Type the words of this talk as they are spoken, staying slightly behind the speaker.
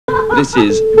this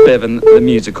is Beven the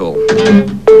Musical.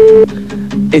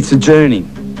 It's a journey,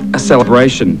 a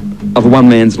celebration of one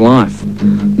man's life.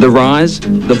 The rise,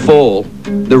 the fall,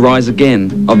 the rise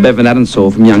again of Beven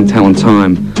Adamsall from Young Talent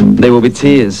Time. There will be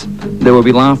tears, there will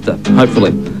be laughter,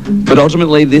 hopefully. But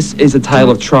ultimately this is a tale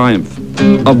of triumph,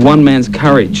 of one man's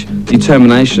courage,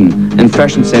 determination and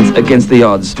fashion sense against the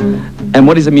odds. And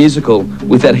what is a musical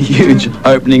without a huge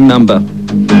opening number?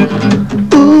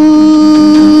 Ooh,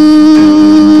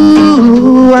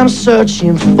 I'm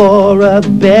searching for a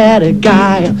better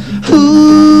guy who'd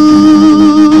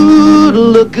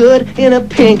look good in a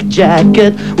pink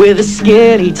jacket with a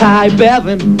skinny tie.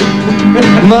 Beven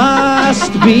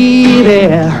must be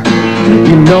there.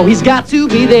 You know he's got to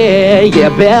be there. Yeah,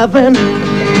 Beven,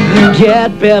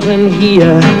 get Beven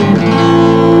here.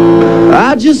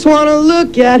 I just want to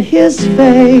look at his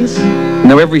face.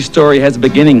 Now every story has a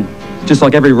beginning, just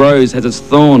like every rose has its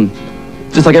thorn,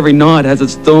 just like every night has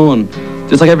its dawn,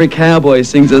 just like every cowboy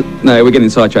sings it. No, we're getting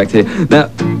sidetracked here. Now,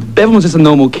 Beven was just a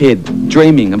normal kid,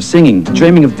 dreaming of singing,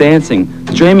 dreaming of dancing,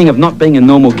 dreaming of not being a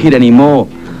normal kid anymore.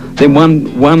 Then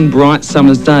one bright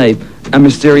summer's day, a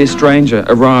mysterious stranger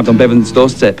arrived on Beven's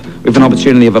doorstep with an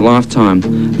opportunity of a lifetime.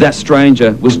 That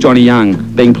stranger was Johnny Young,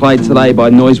 being played today by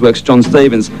Noiseworks' John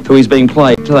Stevens, who is being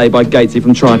played today by Gatesy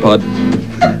from Tripod.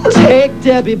 Take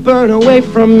Debbie Byrne away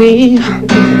from me,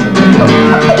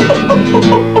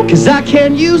 'cause I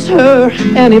can't use her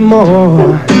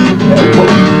anymore.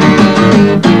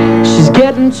 She's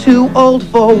getting too old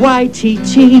for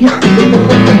YTT.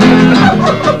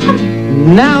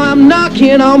 Now I'm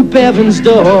knocking on Beven's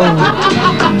door.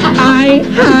 I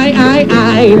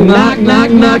knock,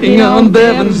 knock, knocking on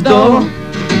Beven's door.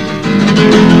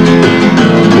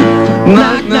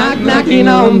 Knock, knock, knocking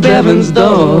on Beven's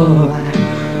door.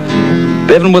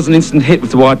 Beven was an instant hit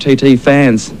with the YTT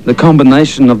fans. The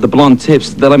combination of the blonde tips,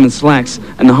 the lemon slacks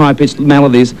and the high-pitched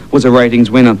melodies was a ratings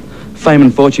winner. Fame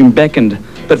and fortune beckoned,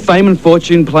 but fame and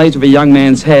fortune plays with a young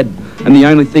man's head, and the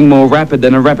only thing more rapid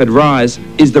than a rapid rise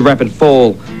is the rapid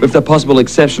fall, with the possible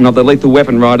exception of the Lethal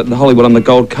Weapon ride at the Hollywood on the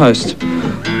Gold Coast.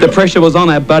 The pressure was on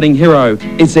our budding hero.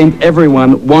 It seemed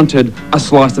everyone wanted a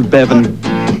slice of Beven.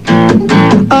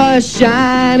 A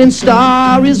shining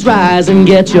star is rising,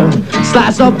 get your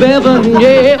slice of Beven,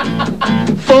 yeah.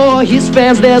 For his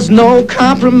fans there's no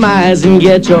compromising,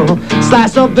 get your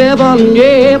slice of Beven,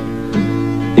 yeah.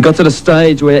 He got to the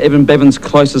stage where even Beven's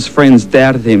closest friends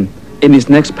doubted him. In this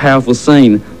next powerful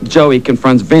scene, Joey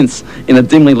confronts Vince in a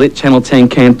dimly lit Channel 10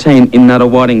 canteen in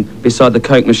Nuttawading beside the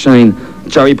Coke machine.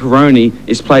 Joey Peroni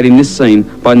is played in this scene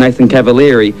by Nathan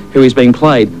Cavalieri, who is being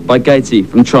played by Gatesy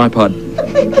from Tripod.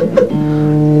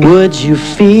 Would you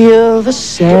feel the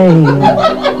same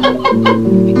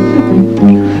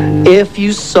if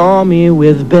you saw me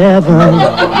with Beven?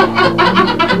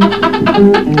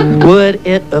 Would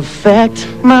it affect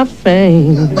my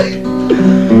fame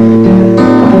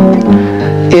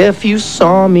if you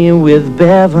saw me with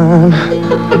Beven?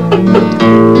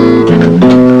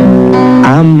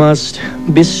 I must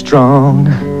be strong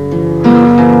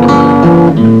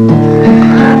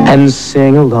and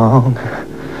sing along,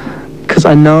 'cause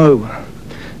I know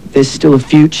there's still a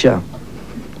future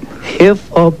here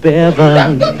for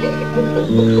Beven.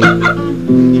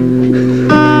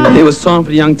 It was time for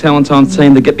the Young Talent Time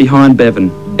team to get behind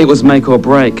Beven. It was make or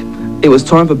break. It was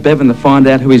time for Beven to find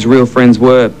out who his real friends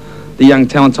were. The Young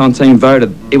Talent Time team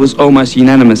voted. It was almost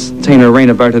unanimous. Tina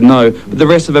Arena voted no, but the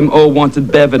rest of them all wanted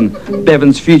Beven.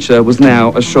 Beven's future was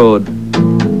now assured.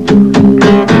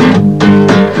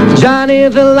 Johnny,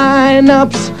 the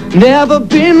lineup's never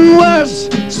been worse,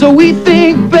 so we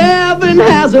think Beven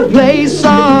has a place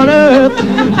on earth.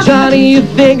 Johnny, you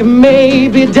think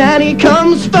maybe Danny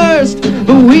comes first,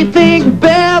 but we think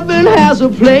Beven has a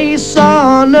place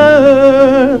on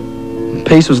earth.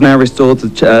 Peace was now restored to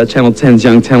Channel 10's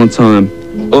Young Talent Time,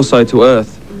 also to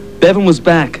Earth. Beven was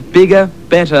back, bigger,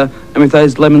 better, and with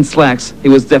those lemon slacks, he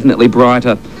was definitely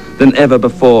brighter than ever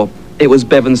before. It was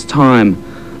Beven's time.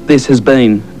 This has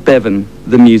been Beven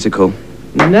the Musical.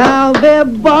 Now they're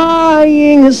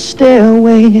buying a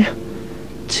stairway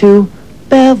to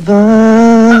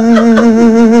Beven.